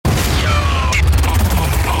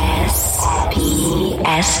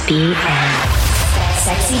SBN.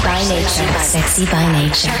 Sexy by nature. Sexy by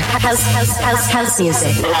nature. House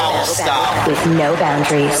music. With no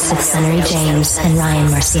boundaries. With Sunnery James and Ryan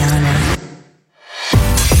Marciano.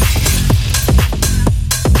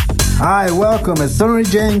 Hi, welcome. It's Sunnery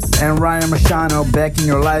James and Ryan Marciano back in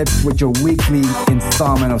your life with your weekly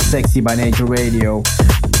installment of Sexy by Nature Radio.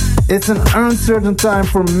 It's an uncertain time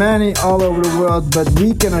for many all over the world, but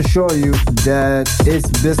we can assure you that it's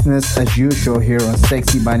business as usual here on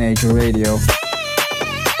Sexy by Nature Radio.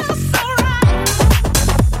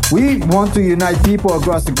 We want to unite people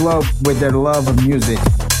across the globe with their love of music.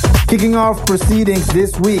 Kicking off proceedings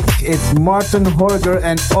this week, it's Martin Horger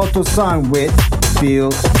and Otto San with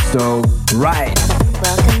Feel So Right.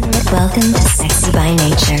 Welcome to Sexy by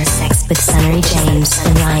Nature. Sex with Sunnery James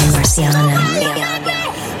and Ryan Marciano.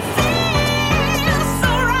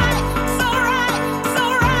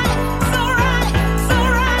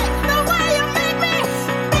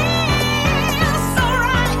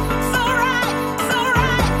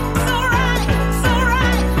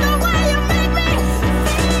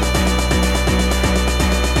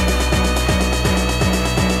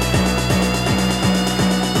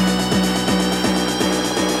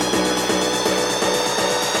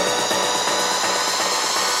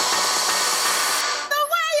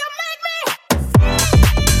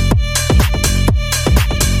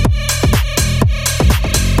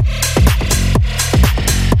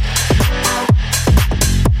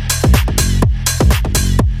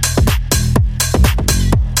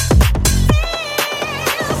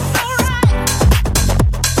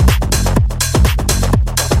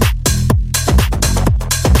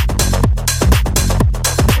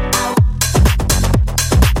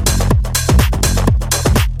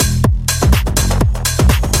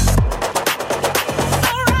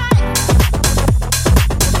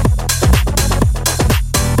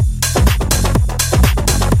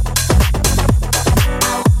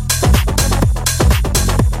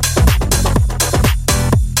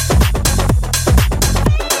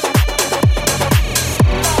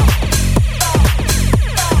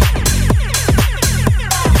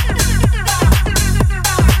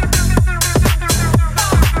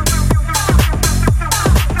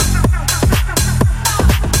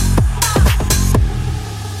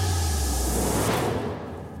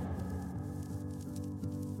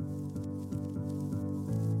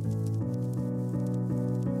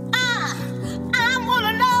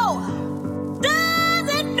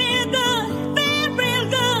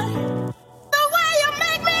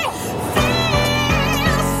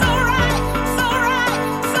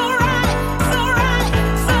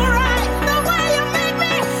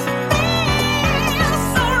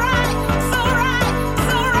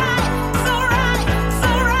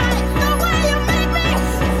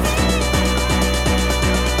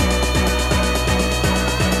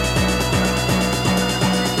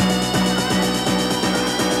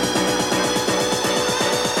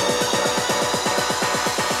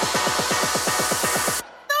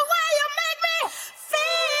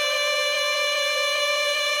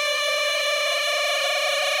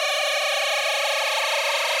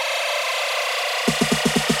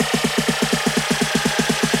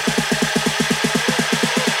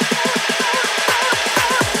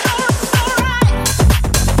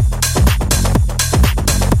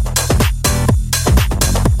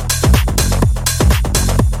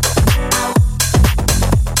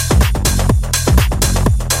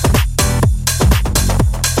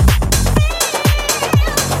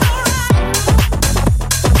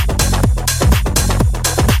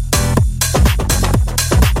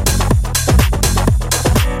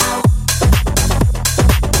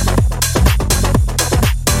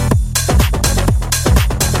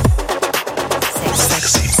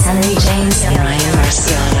 Sunnery James and Ryan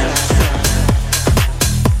Marciano.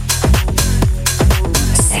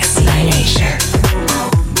 Sexy by nature.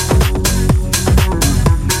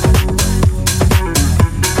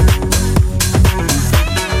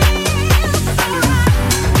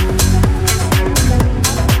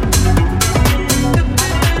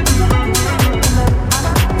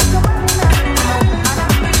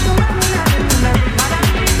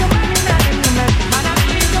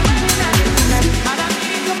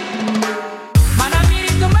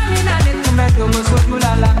 Come on.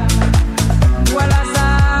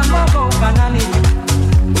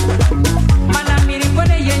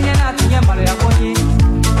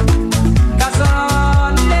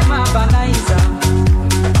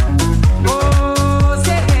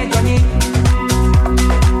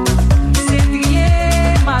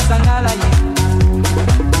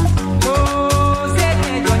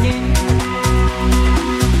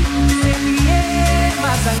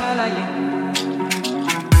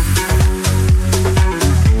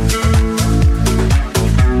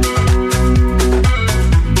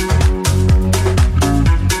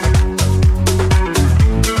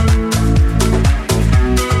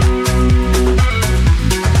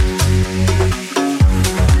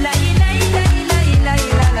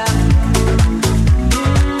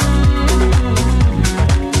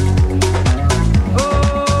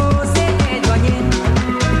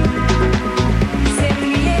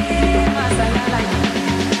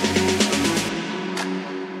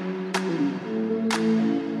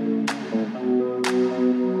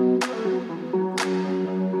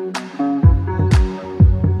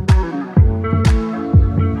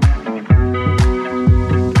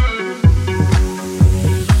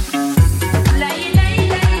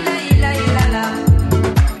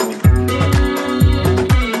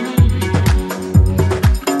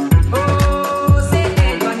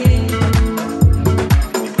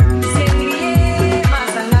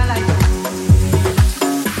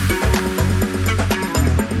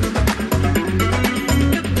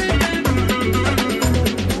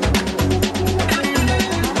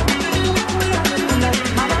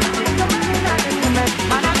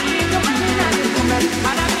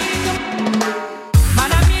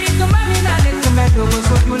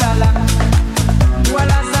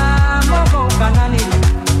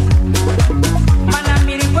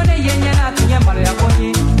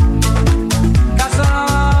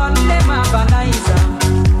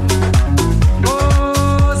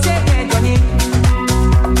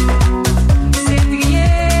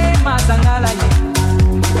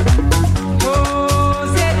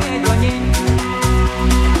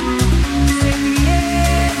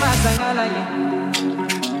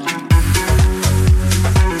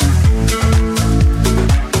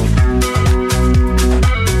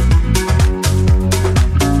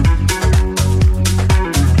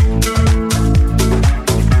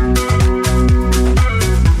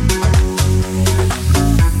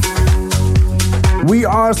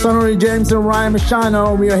 Sunnery James and Ryan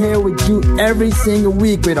Sexy. We are here with you every single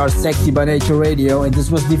week with our Sexy by Nature radio. And this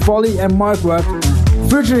was Defoli and Mark Ruck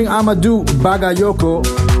featuring Amadou Bagayoko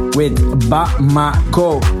with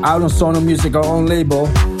Bamako out on Sono Music, our own label.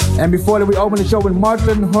 And before that, we open the show with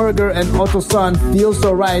Martin Horger and Otto Sun, Feels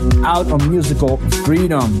So Right, out on Musical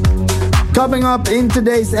Freedom. Coming up in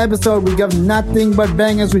today's episode, we got nothing but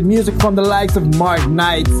bangers with music from the likes of Mark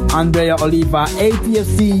Knight, Andrea Oliva,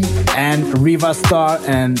 ATFC, and Riva Star,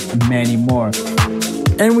 and many more.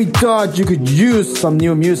 And we thought you could use some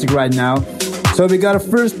new music right now. So we got a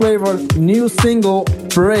first play for new single,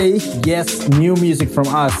 Pray. Yes, new music from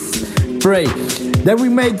us, Pray, that we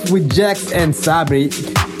made with Jax and Sabri.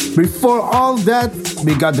 Before all that,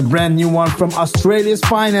 we got the brand new one from Australia's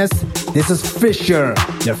finest. This is Fisher,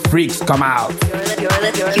 The Freaks Come Out.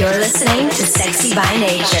 You're listening to Sexy by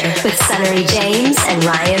Nature with Sunnery James and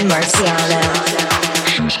Ryan Marciano.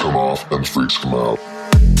 Shoes come off and freaks come out.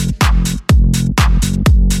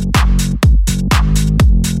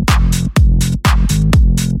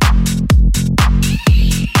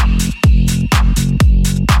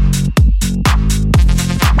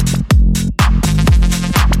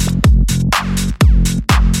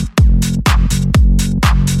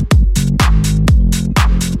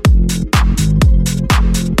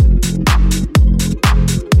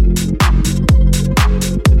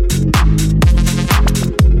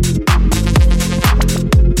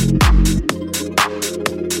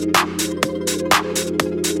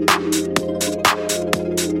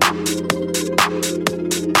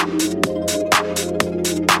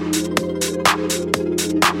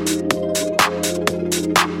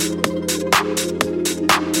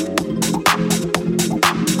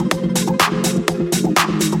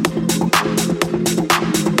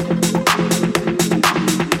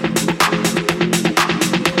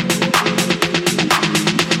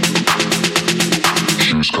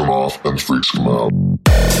 And freaks come out.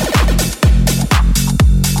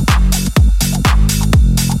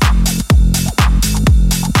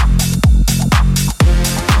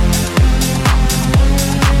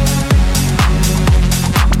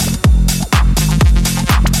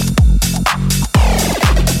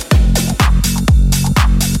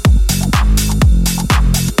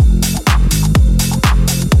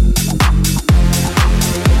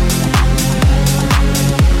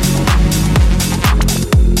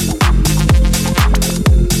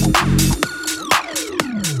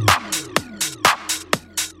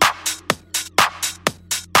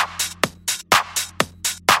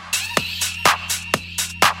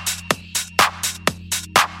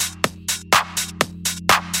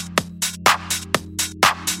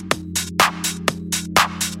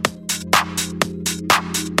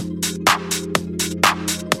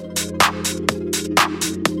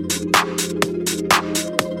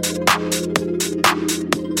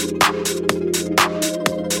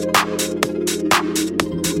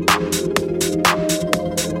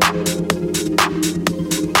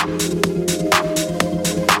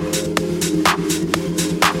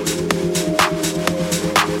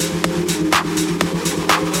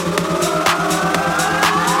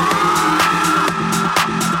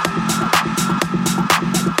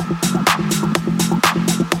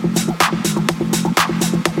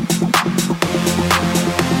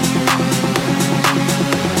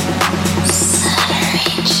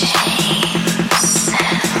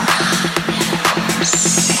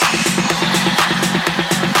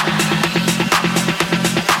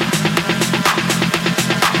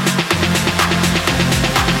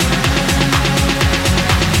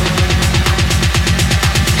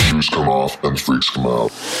 And freaks come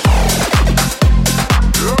out.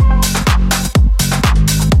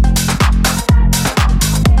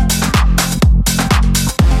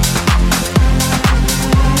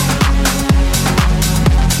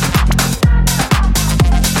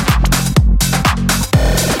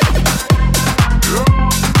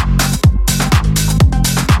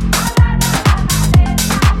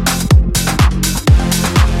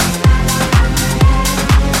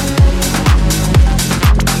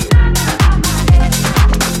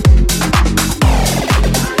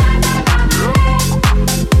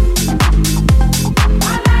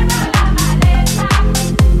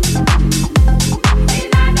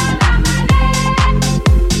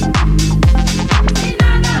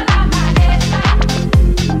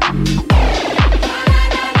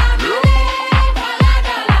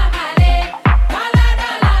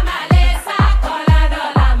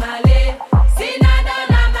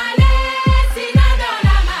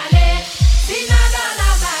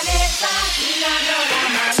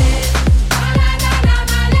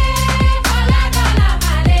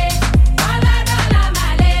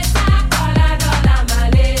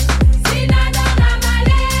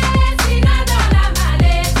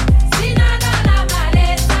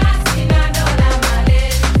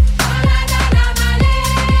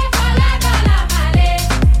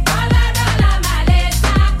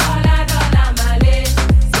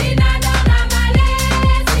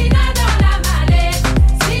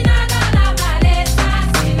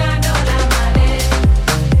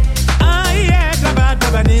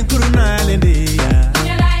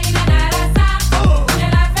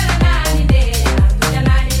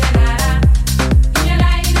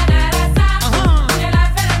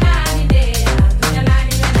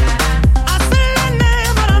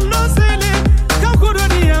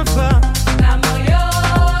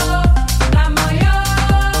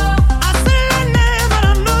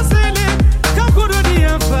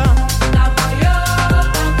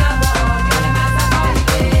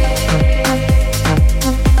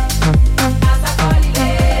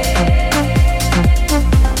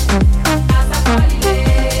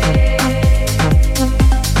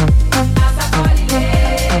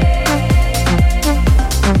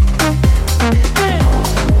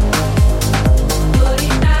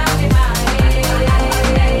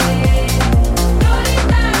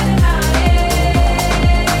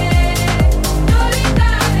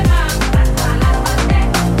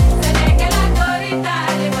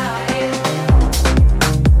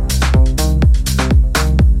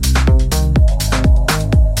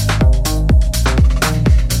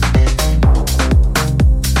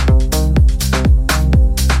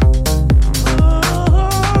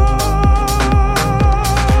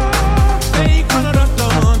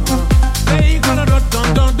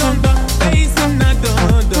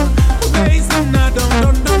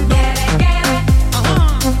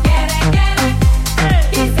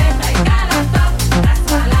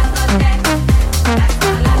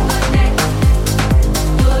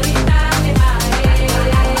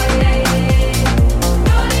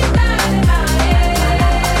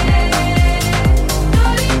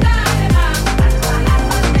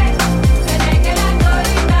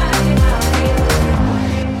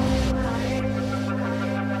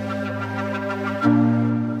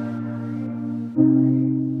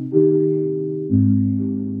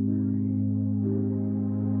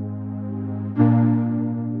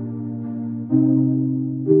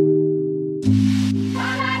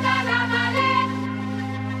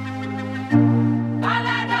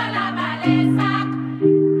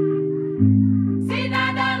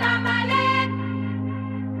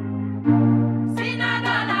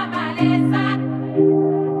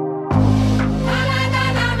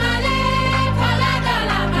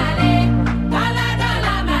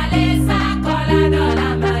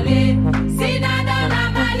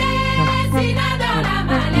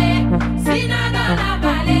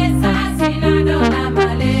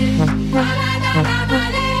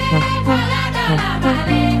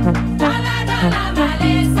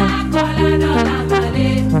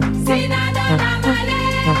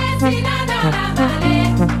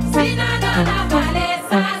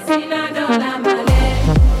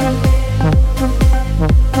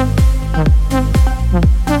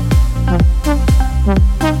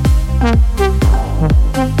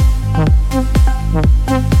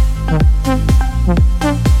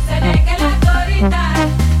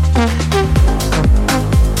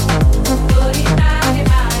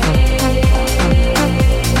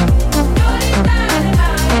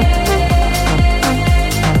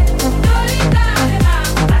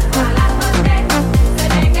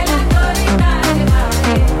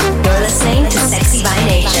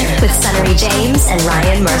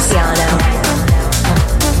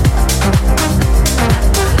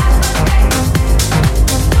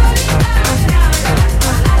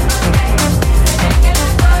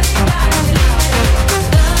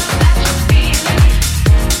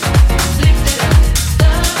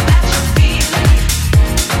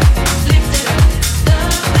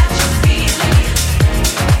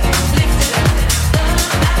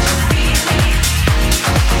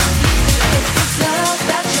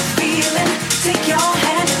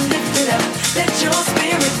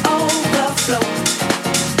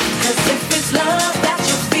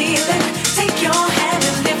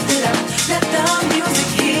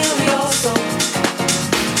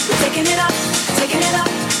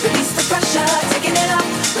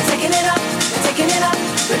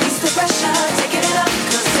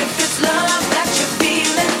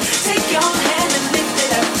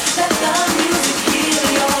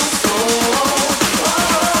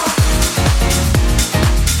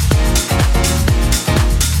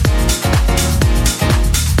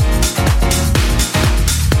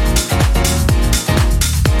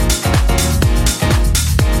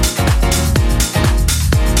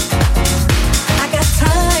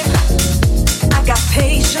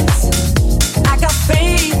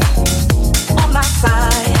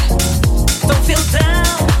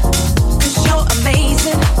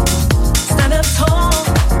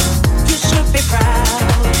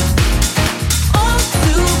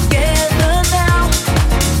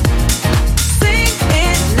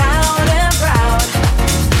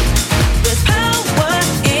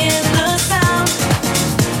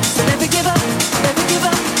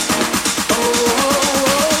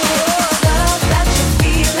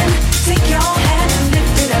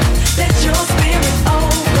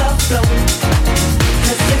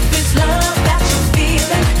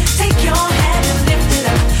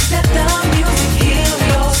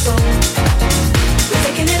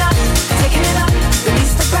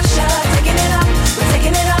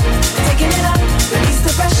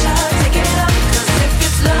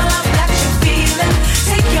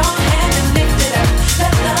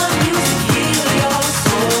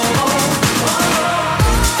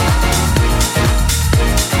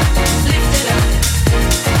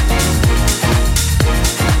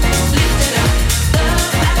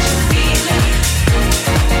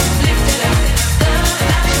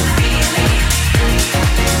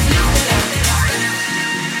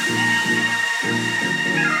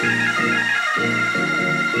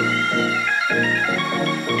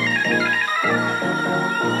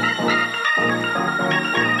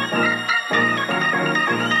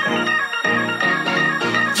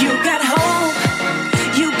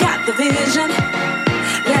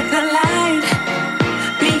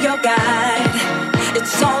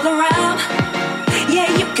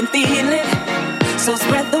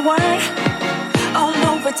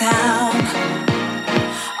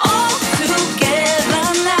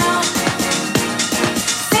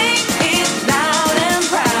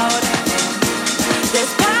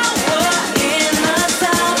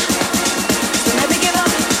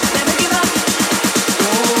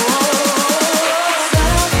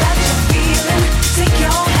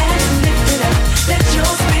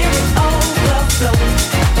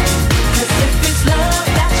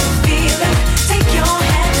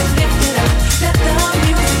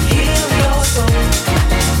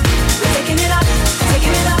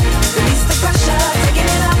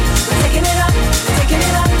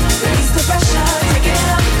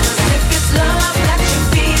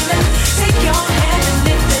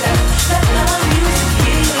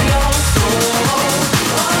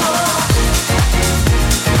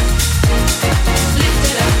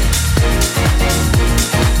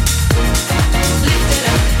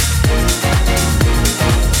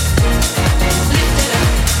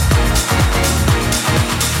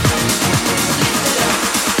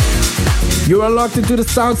 You are locked into the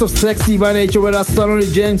sounds of Sexy by Nature with us, Sunnery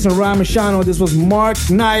James and Ryan Sexy. This was Mark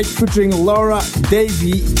Knight featuring Laura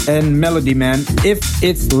Davey and Melody Man, If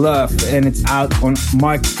It's Love, and it's out on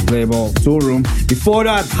Mark's label, Toolroom. Before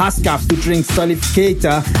that, Haska featuring Salif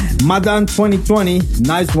Keita, Madan 2020,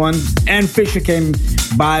 nice one. And Fisher came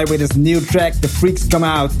by with his new track, The Freaks Come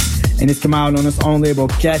Out, and it's come out on his own label,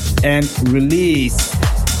 Catch and Release.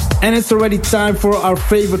 And it's already time for our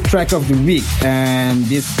favorite track of the week. And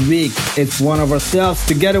this week, it's one of ourselves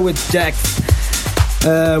together with Jax.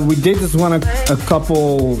 We did this one a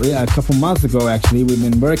couple months ago, actually. We've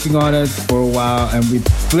been working on it for a while, and we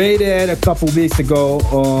played it a couple weeks ago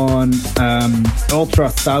on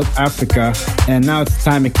Ultra South Africa. And now it's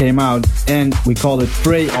time it came out, and we called it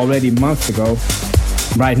Pray already months ago.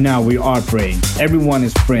 Right now, we are praying. Everyone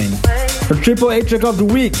is praying. The Triple A track of the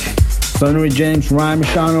week. Sunnery James, Ryan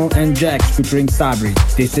Sexy, and Jax featuring Sabri.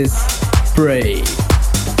 This is Pray.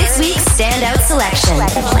 This week's standout selection,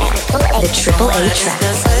 the Triple A track.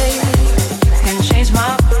 Can change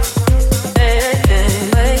my,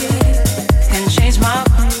 can change my.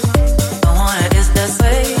 The one is the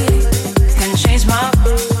same. Can change my,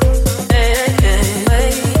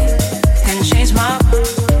 can change my.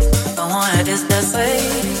 The one is the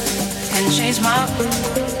same. Can change my.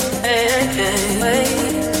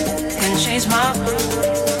 Can change my,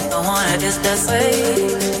 the one is the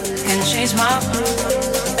same. Can change my,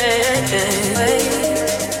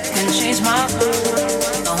 can change my,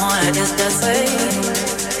 the one is the same.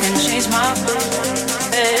 Can change my,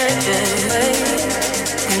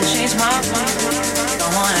 can change my, the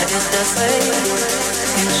one is the same.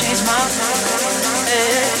 Can change my,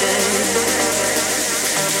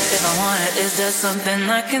 if I want it, is there something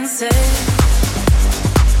I can say?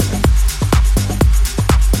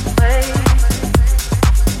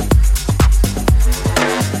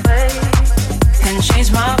 Can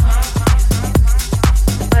change my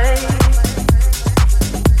way.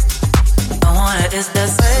 I want it is the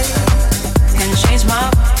same. Can change my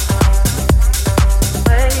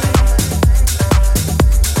way.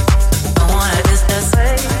 I want it is the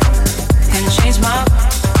same. Can change my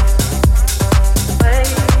way.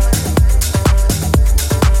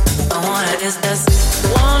 I want it is the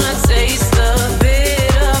same. Wanna taste the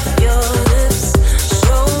bit of your lips.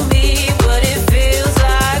 Show me what it feels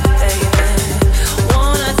like, baby.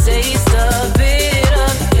 Wanna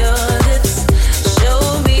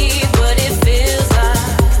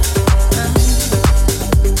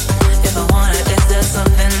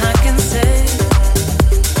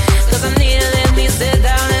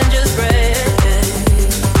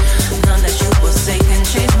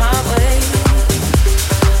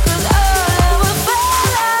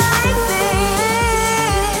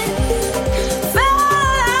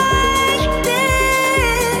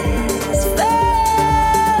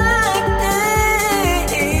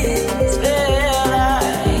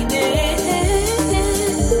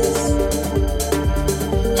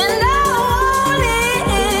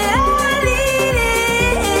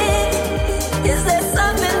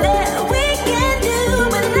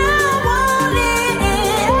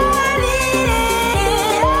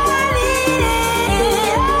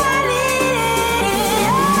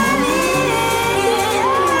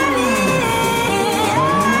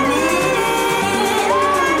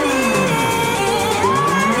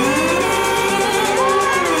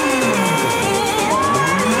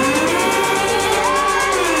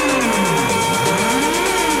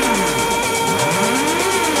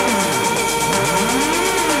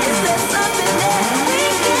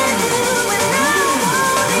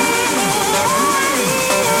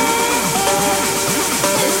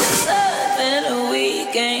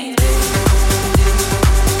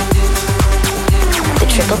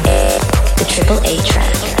triple A track.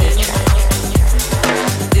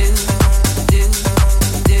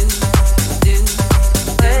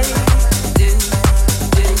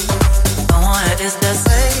 Is the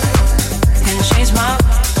same, can change my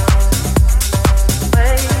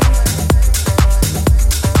way.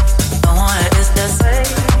 I want it is the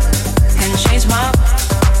same, can change my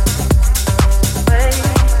way.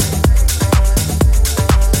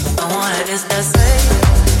 I want it is the same,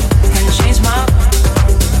 can change my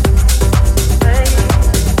way.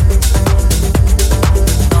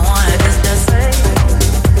 I want it is the same,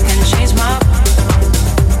 can change my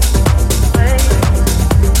way.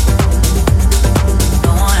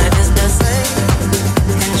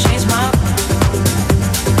 Can change my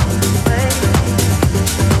way.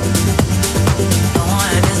 I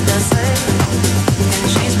want it is the same. Can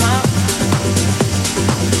change my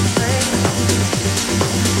way.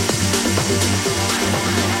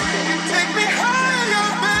 You take me higher,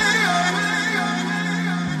 baby.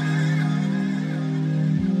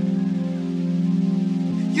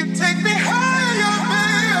 You take me higher,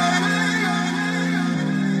 baby.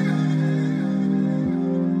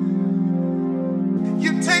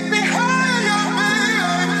 You take me higher,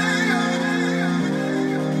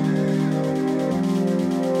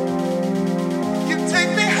 you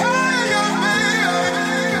take me higher,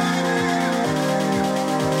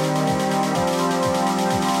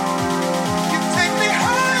 you take me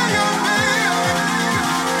higher,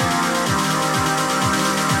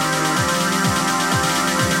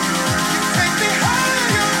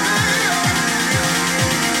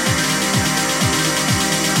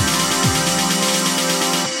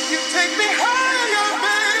 you take me higher,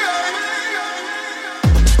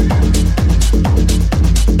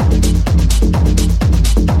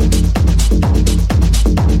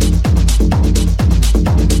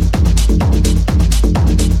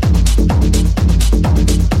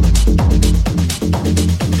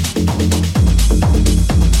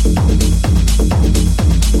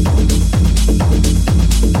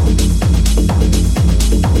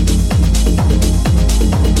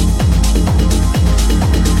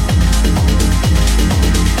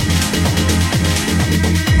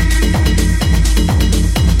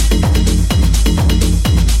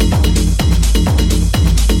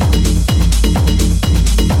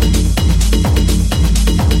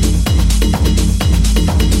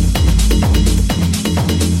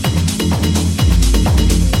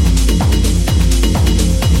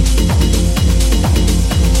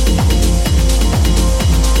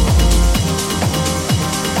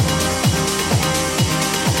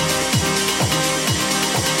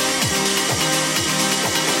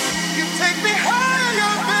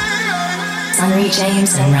 Sunnery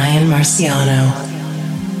James and Ryan Marciano.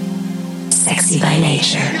 Sexy by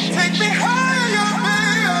nature. you take me higher,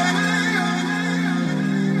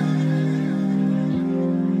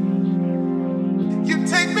 you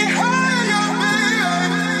take me higher,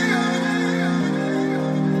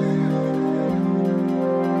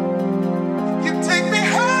 you take me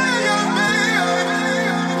higher,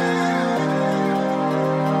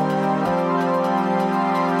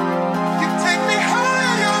 you take me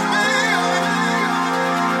higher,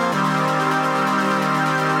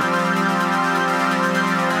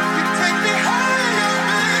 you take me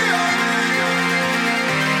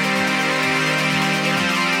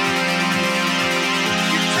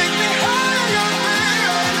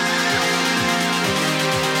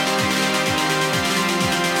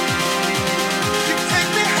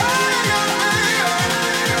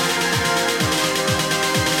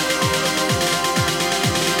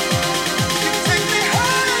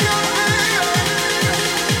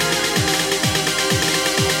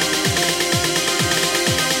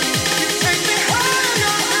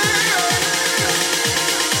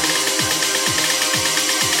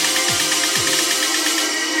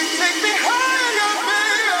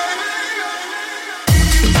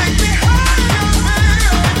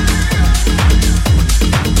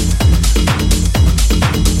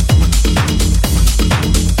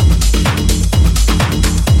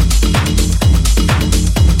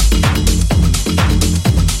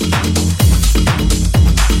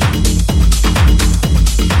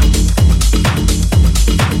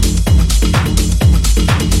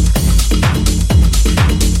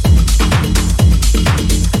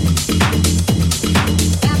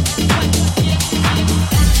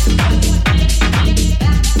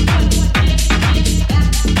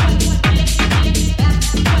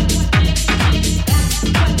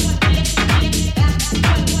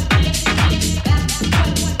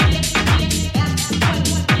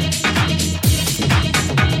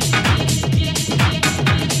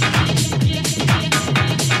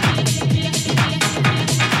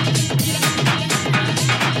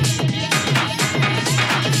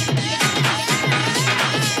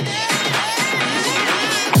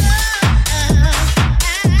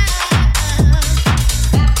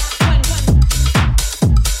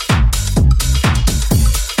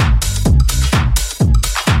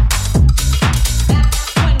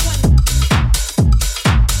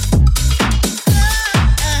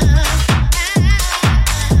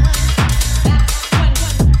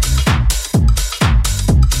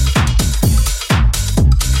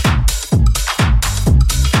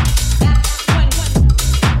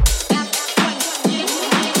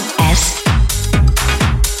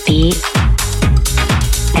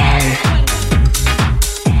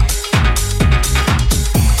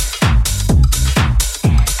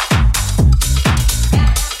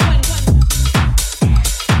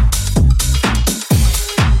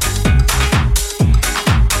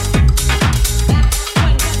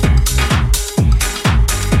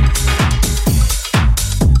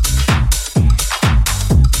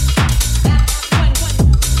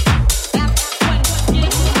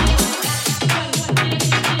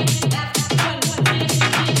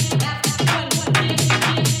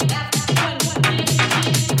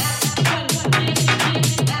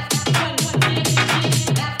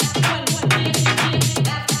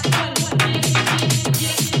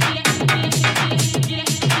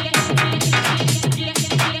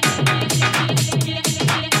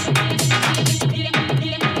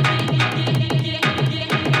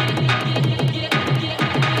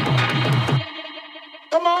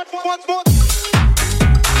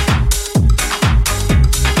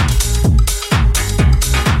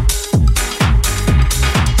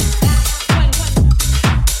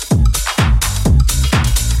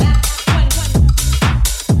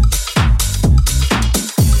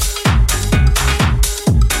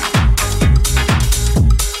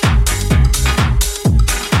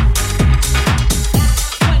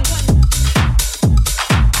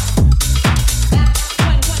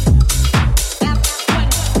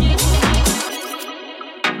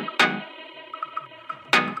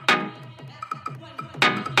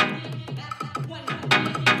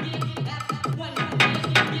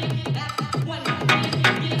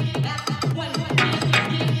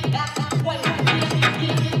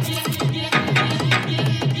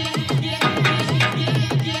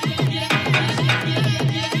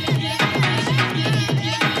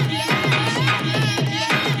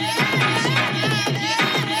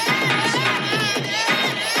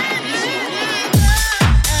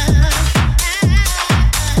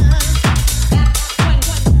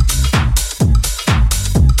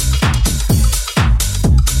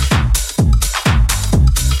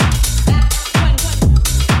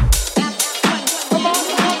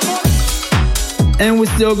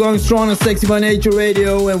Still going strong on Sexy by Nature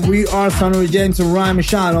Radio, and we are Sunnery James and Ryan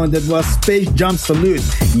Machado, and that was Space Jump Salute.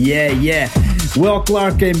 Yeah. Will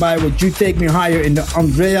Clark came by with You Take Me Higher in the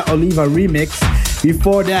Andrea Oliva remix.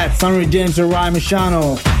 Before that, Sunnery James and Ryan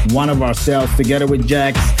Machado, One of Ourselves, together with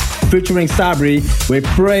Jax, featuring Sabri with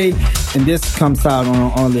Pray, and this comes out on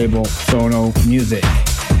our own label, Sono Music.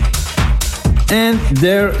 And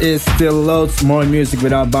there is still loads more music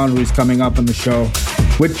without boundaries coming up on the show,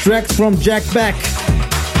 with tracks from Jack Beck,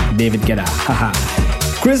 David Guetta, haha,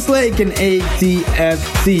 Chris Lake and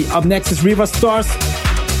ATFC. Up next is Riva Stars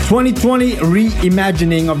 2020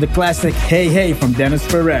 reimagining of the classic Hey Hey from Dennis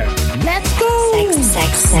Ferrer. Let's go!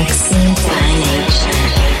 Sexy by nature.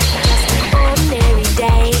 Ordinary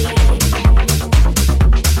day.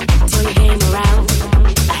 Till you came around,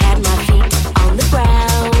 I had my feet on the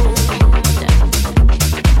ground.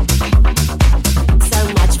 So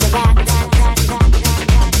much for that.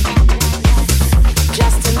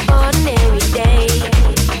 Just an ordinary day.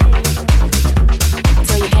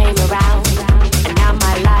 Till you came around, and now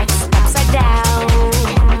my life's upside down.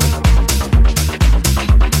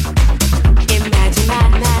 Imagine that.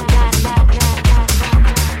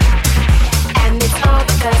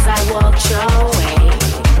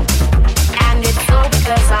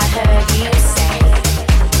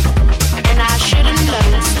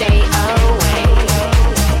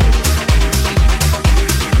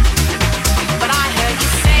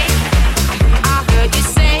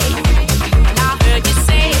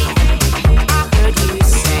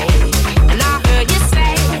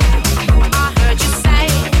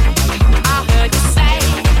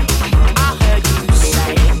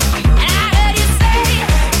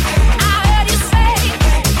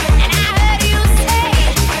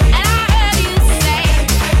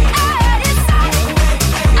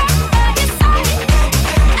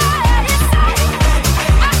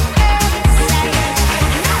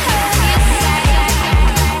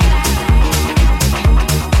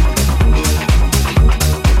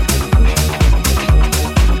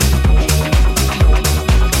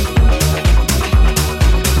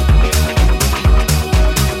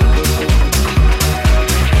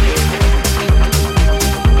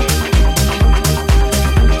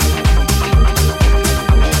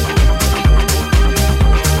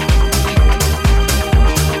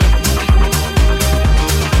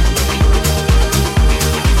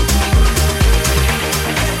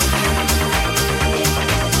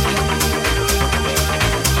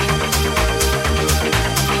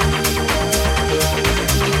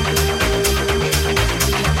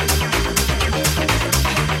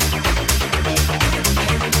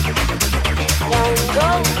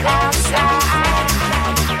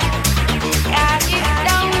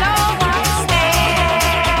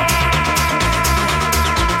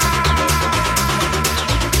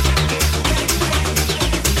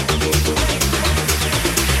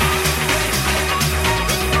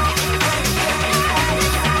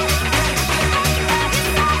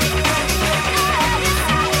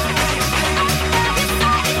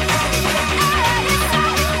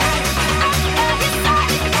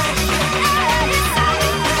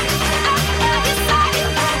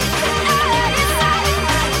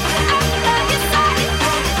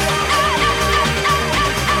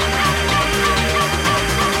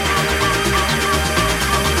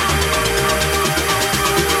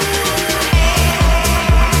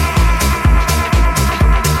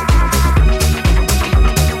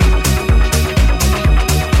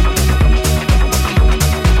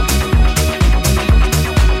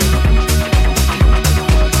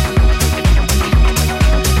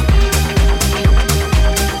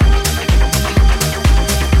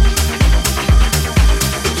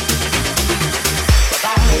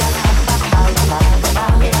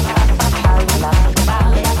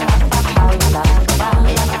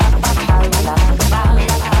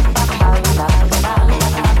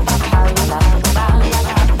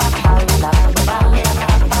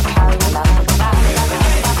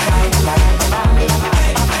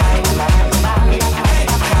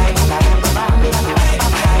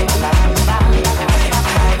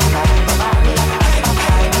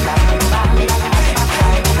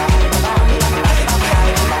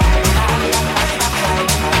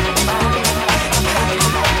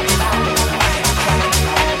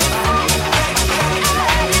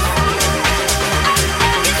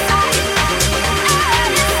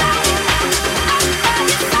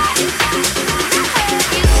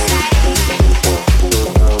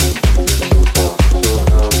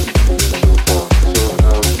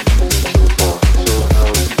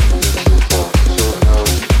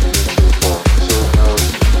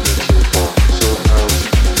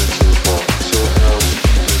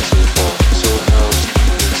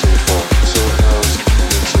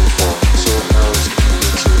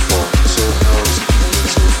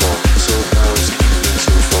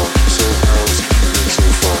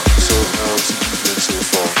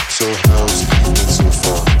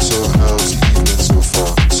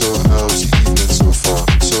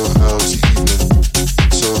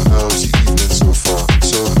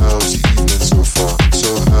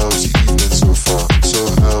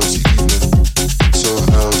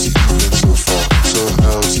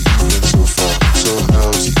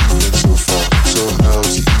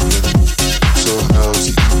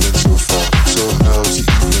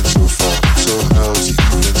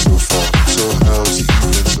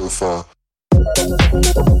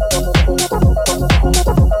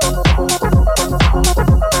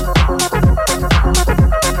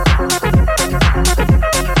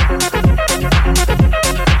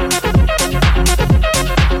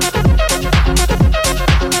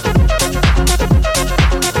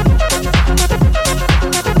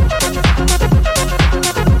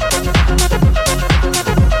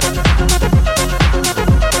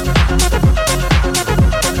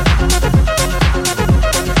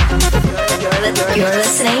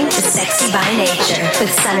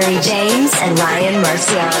 Sunnery James and Ryan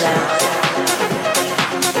Marciano.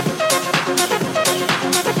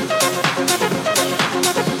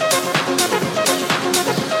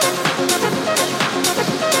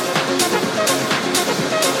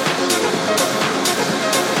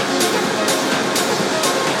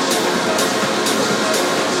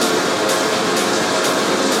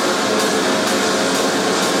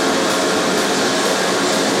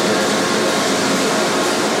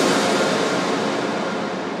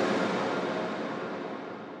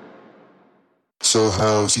 So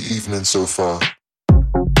how's the evening so far?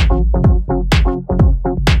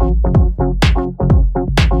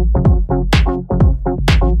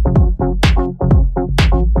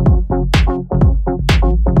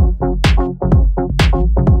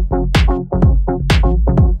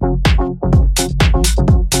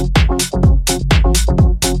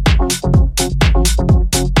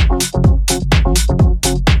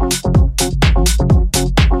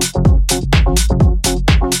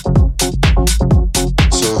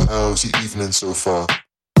 So far,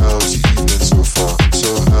 how's the evening so far? So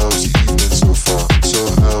how's the evening so far? So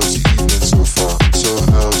how's the evening so far? So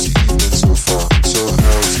how's the evening so far? So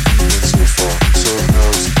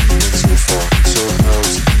how's the evening so far? So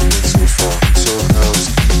how's the evening so far? So how's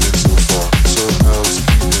the evening so far? So how's the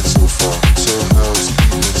evening so far? So how's the evening so far? So how's the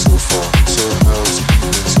evening so far? So how's the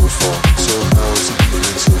evening so far? So how's the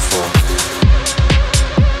evening so far?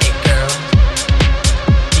 Hey girl,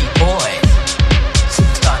 beat boys,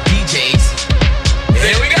 superstar DJs.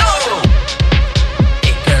 Here we go!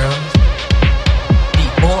 Hey girls,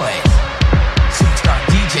 beat boys, superstar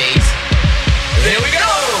DJs. Here we go!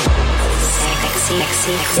 Sexy.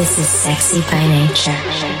 This is Sexy by Nature.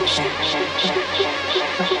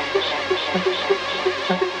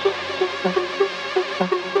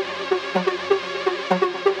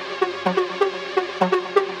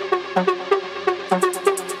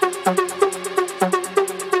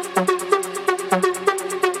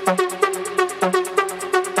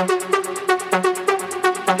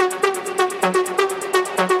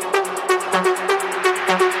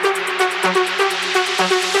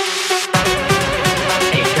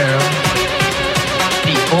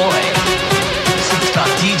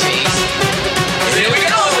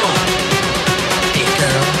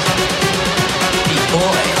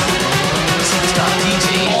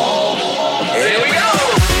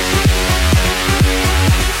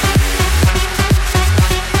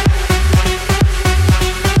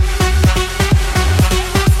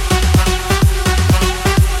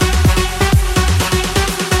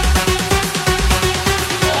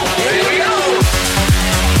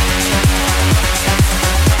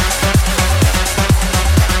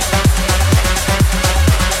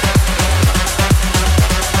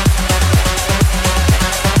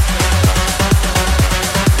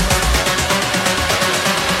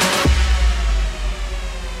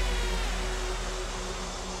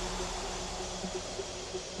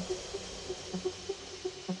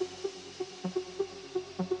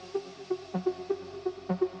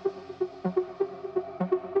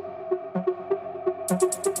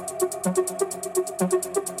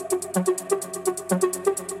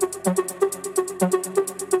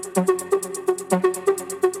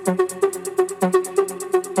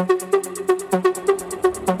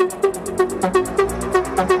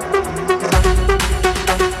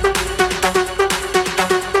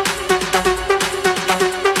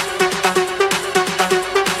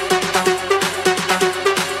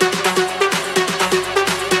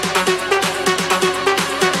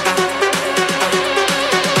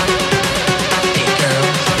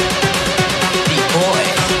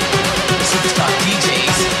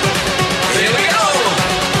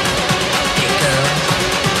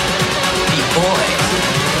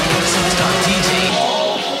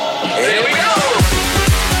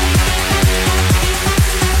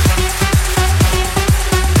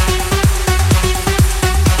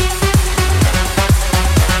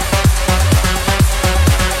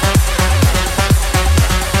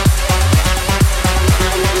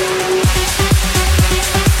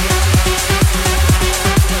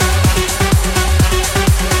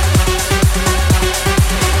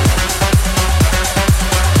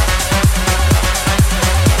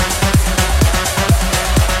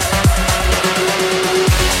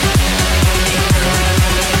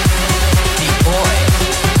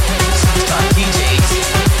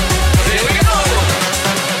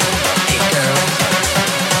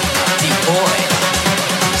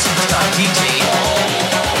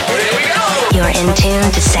 in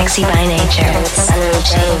tune to Sexy by Nature with Sunnery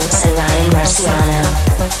James and Ryan Marciano.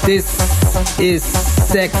 This is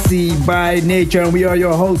Sexy by Nature, and we are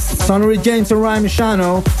your hosts, Sunnery James and Ryan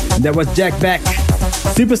Marciano. That was Jack Beck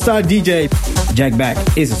Superstar DJ. Jack Back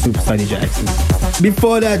is a superstar DJ, actually.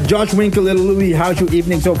 Before that, Josh Winkle, Little Louie, How's Your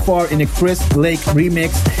Evening So Far in a Chris Lake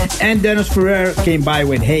remix. And Dennis Ferrer came by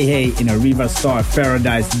with Hey Hey in a Riva Star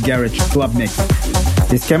Paradise Garage Club mix.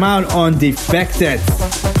 This came out on Defected.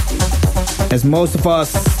 As most of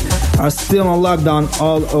us are still on lockdown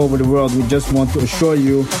all over the world, we just want to assure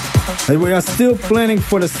you that we are still planning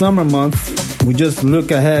for the summer month. We just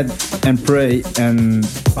look ahead and pray and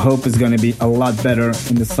hope it's going to be a lot better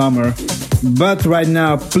in the summer. But right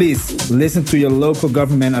now, please listen to your local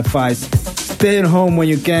government advice. Stay at home when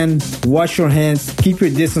you can. Wash your hands. Keep your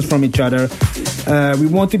distance from each other. We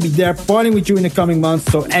want to be there partying with you in the coming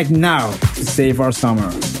months, so act now to save our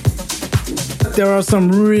summer. There are some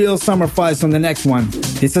real summer vibes on the next one.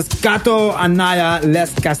 This is Kato Anaya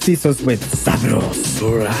Les Castizos with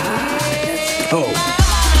Sabrosura. Let's go.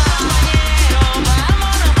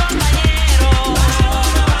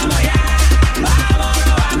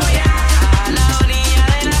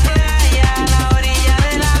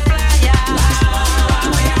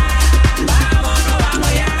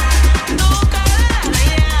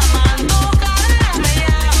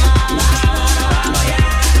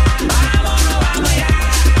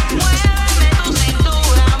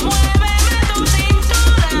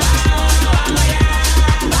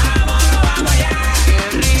 Que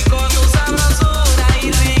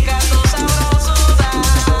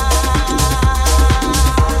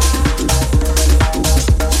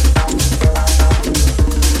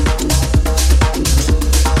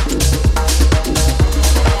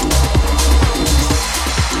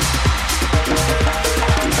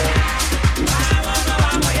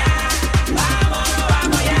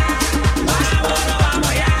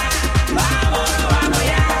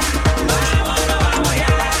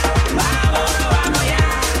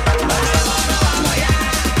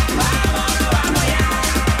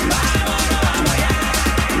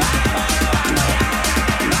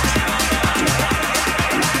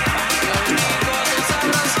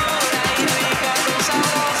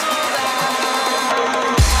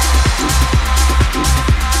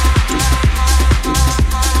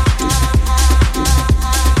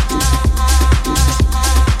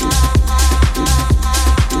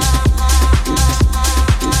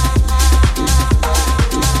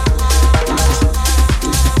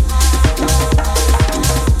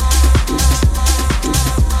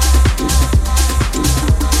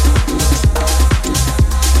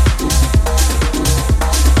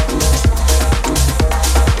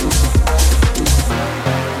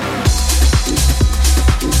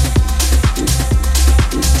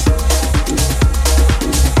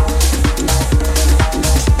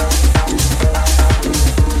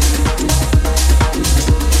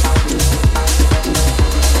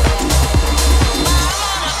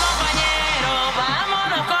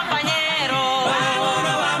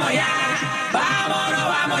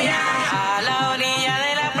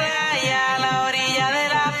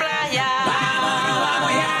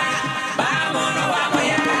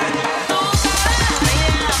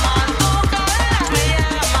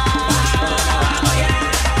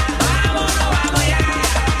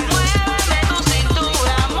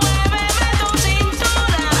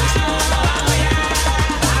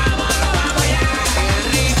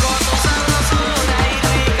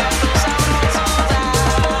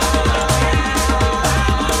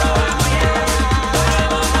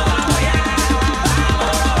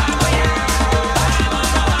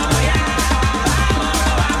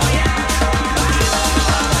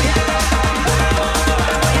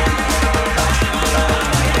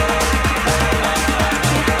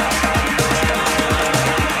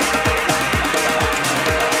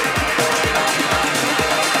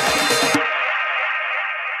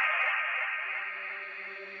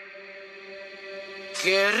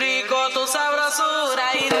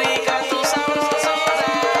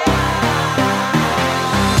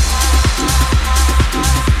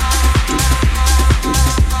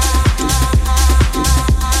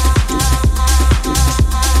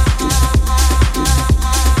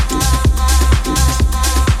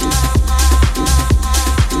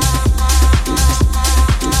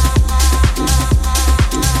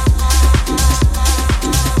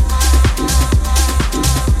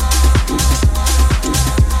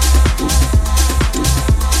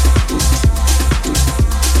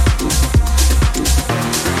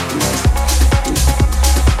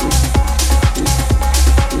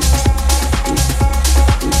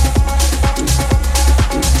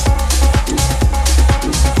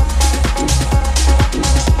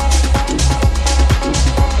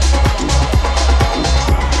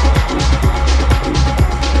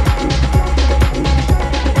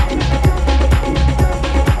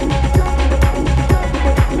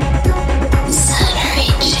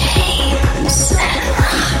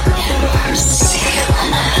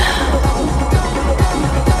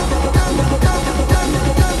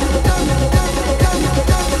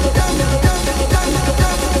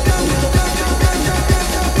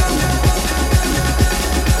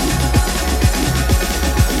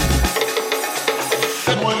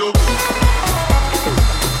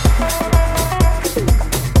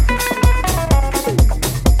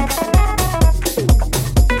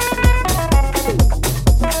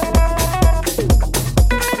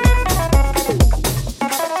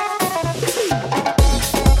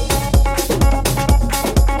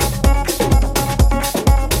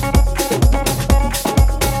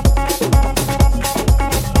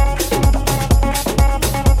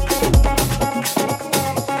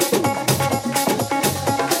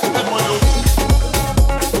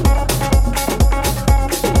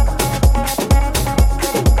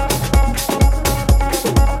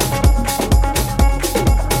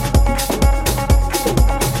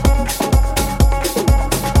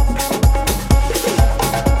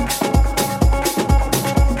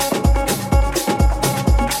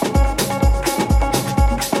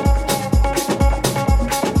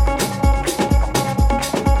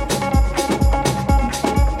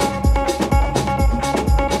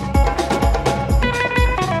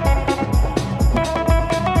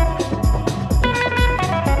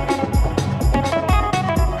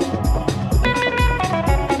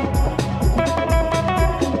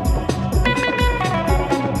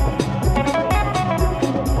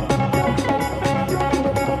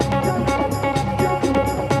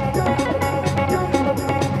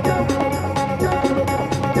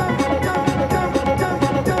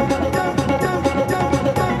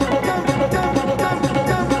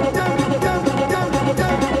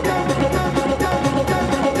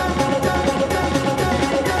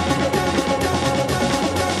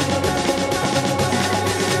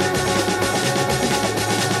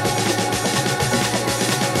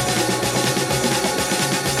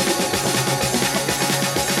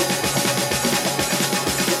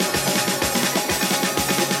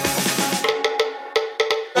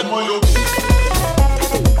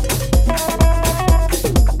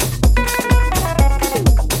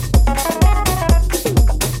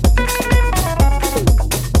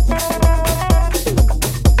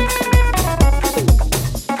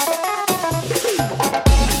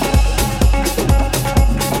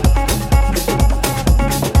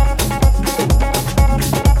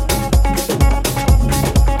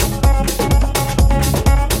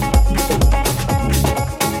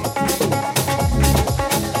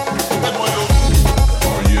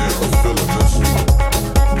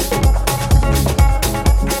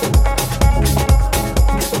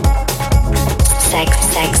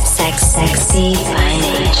Sexy by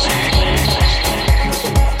nature.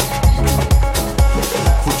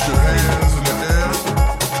 Put your hands in the air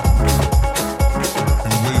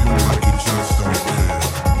and wave them like you just don't care.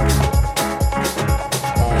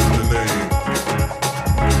 All in the name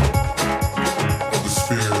of the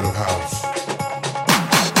spirit of house.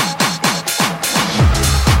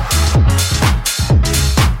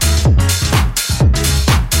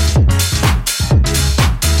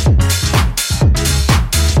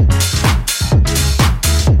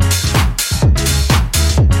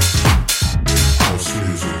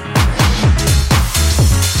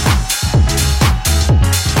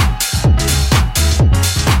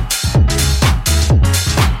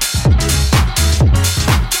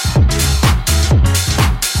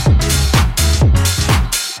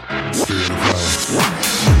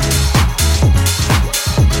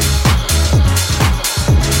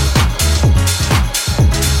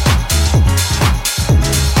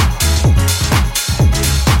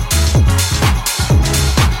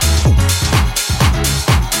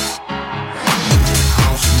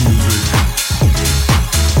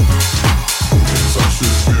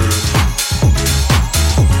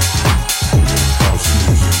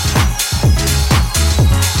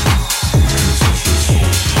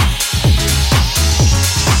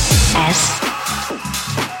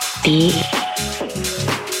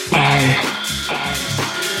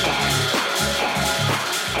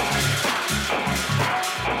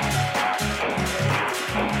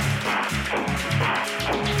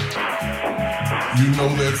 You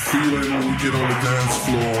know that feeling when you get on the dance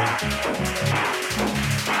floor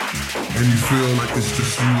and you feel like it's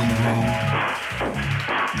just you in the room.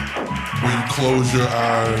 When you close your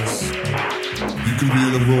eyes, you can be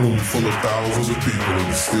in a room full of thousands of people and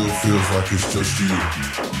it still feels like it's just you.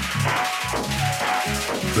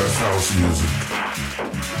 That's house music.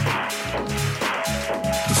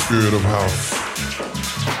 The spirit of house.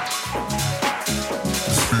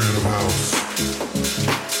 The spirit of house.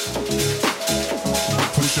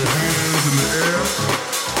 Put your hands in the air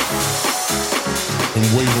and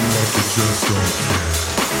wave them like you just don't care.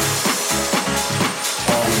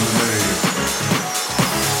 All in the name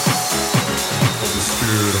of the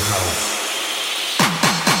spirit of house.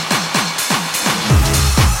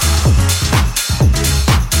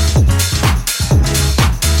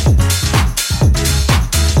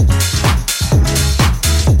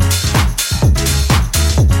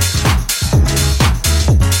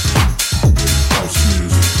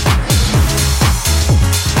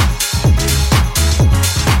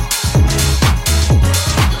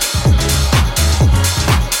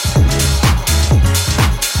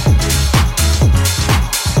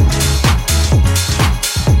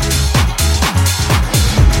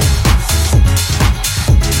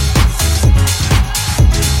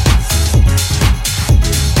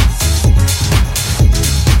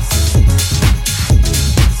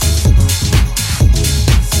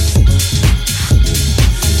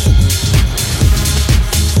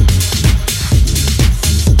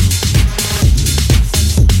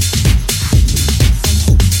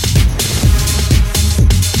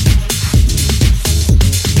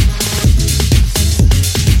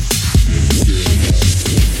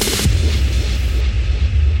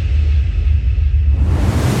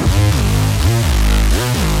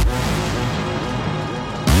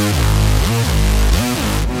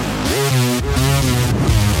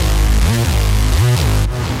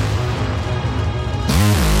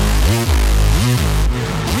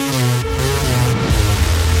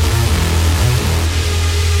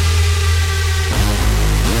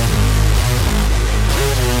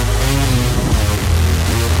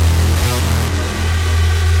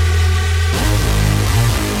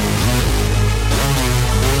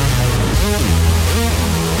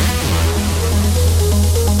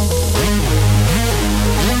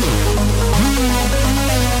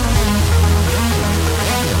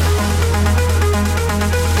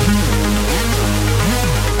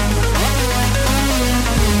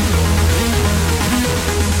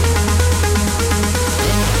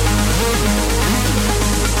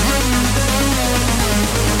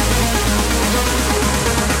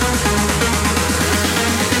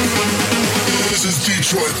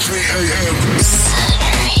 Detroit, 3 a.m.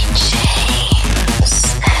 Sunnery James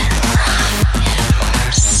and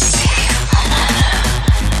Ryan Sexy.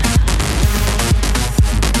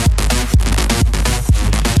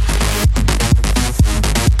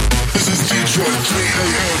 This is Detroit, 3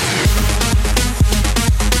 a.m.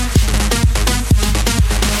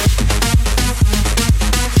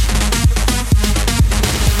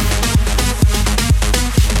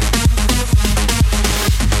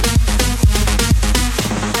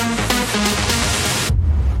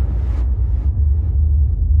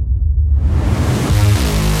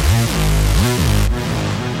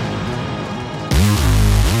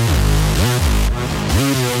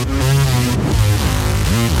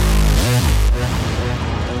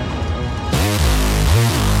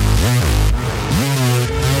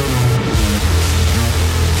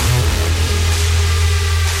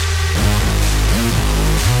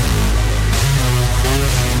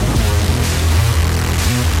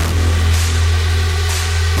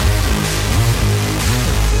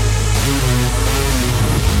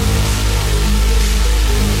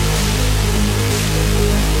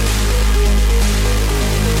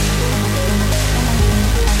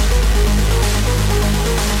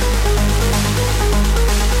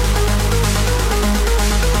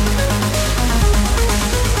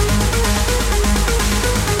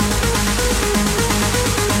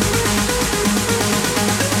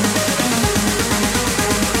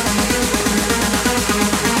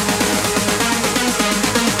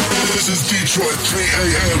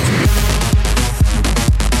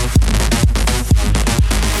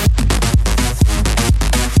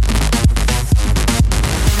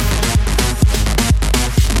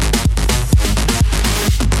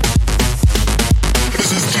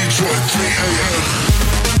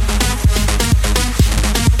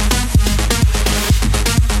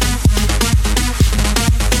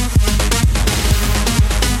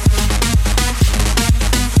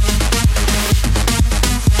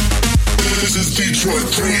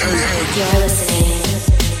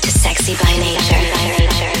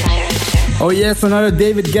 Oh yes, another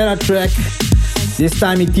David Guetta track. This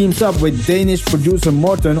time he teams up with Danish producer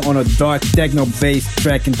Morten on a dark techno-based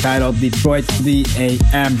track entitled Detroit 3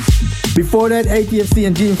 AM. Before that, ATFC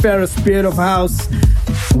and Gene Ferris, Spirit of House.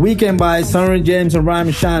 Weekend by Sunnery James and Ryan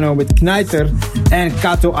Machano with Knijter, and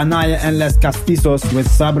Kato Anaya and Les Castizos with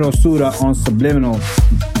Sabro Sura on Subliminal.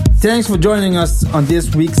 Thanks for joining us on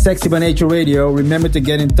this week's Sexy by Nature Radio. Remember to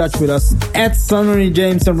get in touch with us at Sunnery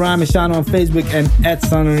James and Ryan Machano on Facebook and at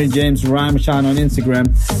Sunnery James Ryan Machano on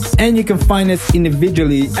Instagram. And you can find us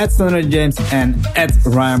individually at Sunnery James and at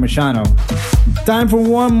Ryan Machano. Time for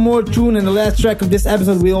one more tune, and the last track of this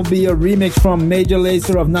episode will be a remix from Major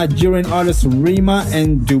Lazer of Nigerian artists Rima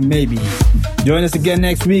and Do Maybe. Join us again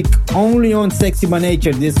next week, only on Sexy by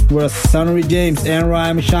Nature. This was Sunnery James and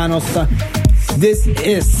Ryan Machano. This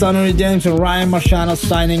is Sunnery James and Ryan Machano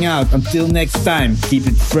signing out. Until next time, keep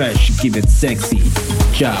it fresh, keep it sexy.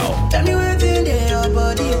 Ciao.